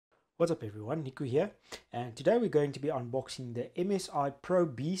What's up everyone, Nico here, and today we're going to be unboxing the MSI Pro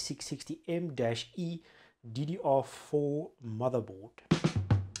B660M-E DDR4 motherboard.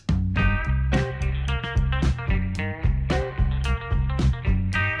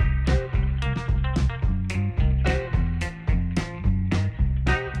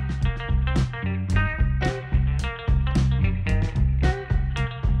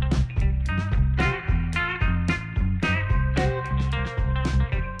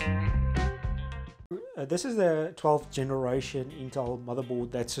 This is the 12th generation Intel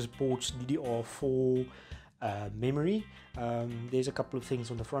motherboard that supports DDR4 memory. There's a couple of things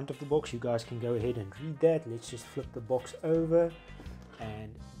on the front of the box. You guys can go ahead and read that. Let's just flip the box over,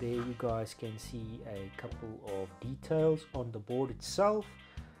 and there you guys can see a couple of details on the board itself.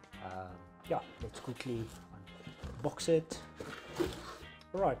 Yeah, let's quickly unbox it.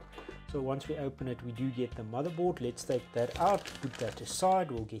 Alright, so once we open it, we do get the motherboard. Let's take that out, put that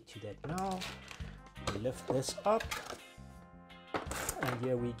aside. We'll get to that now. We lift this up, and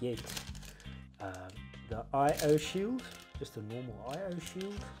here we get the I/O shield, just a normal I/O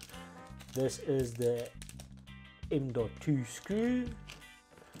shield. This is the M.2 screw,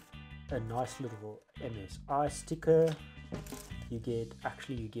 a nice little MSI sticker. You get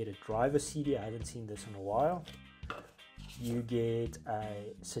a driver CD. I haven't seen this in a while. You get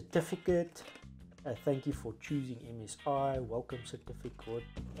a certificate, a thank you for choosing MSI, welcome certificate,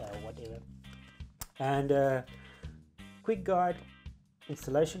 whatever. And a quick guide,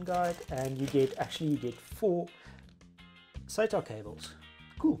 installation guide, and you get 4 SATA cables.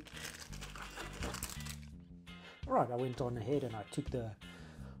 Cool. Alright, I went on ahead and I took the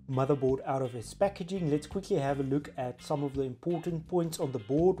motherboard out of its packaging. Let's quickly have a look at some of the important points on the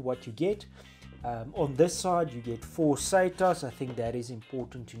board, what you get. On this side you get 4 SATAs. I think that is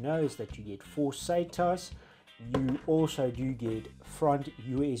important to know, is that you get 4 SATAs. You also do get front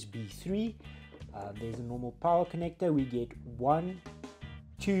USB 3. There's a normal power connector. We get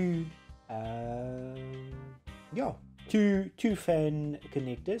two fan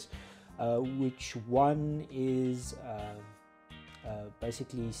connectors, which one is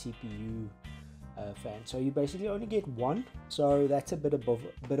basically CPU fan. So you basically only get one, so that's a bit of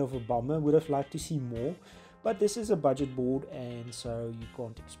a bummer. Would have liked to see more, but this is a budget board, and so you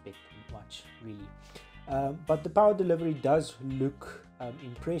can't expect much really. But the power delivery does look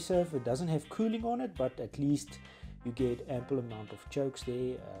impressive. It doesn't have cooling on it, but at least you get ample amount of chokes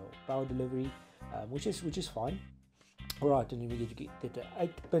there, power delivery, which is fine. Alright, and then we get the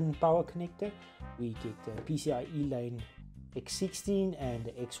 8-pin power connector. We get the PCIe lane X16 and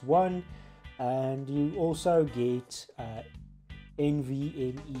the X1, and you also get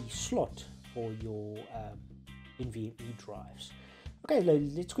NVMe slot for your NVMe drives. Okay,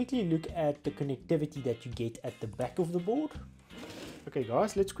 let's quickly look at the connectivity that you get at the back of the board. Okay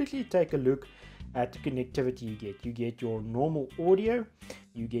guys, let's quickly take a look at the connectivity you get. You get your normal audio,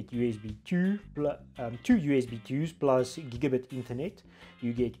 you get USB 2, two USB 2s plus gigabit Ethernet,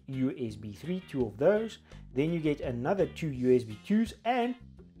 you get USB 3, 2 of those, then you get another 2 USB 2s, and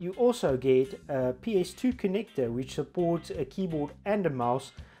you also get a PS2 connector which supports a keyboard and a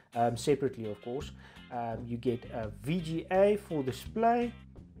mouse separately, of course. You get a VGA for display.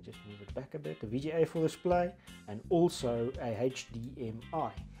 Just move it back a bit. A VGA for display, and also a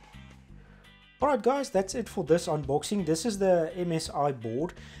HDMI. Alright guys, that's it for this unboxing. This is the MSI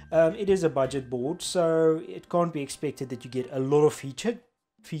board. It is a budget board, so it can't be expected that you get a lot of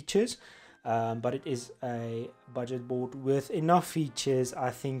features, but it is a budget board with enough features, I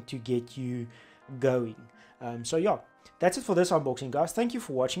think, to get you going. So yeah, that's it for this unboxing guys. Thank you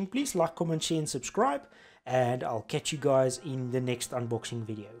for watching. Please like, comment, share and subscribe, and I'll catch you guys in the next unboxing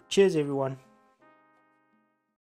video. Cheers everyone.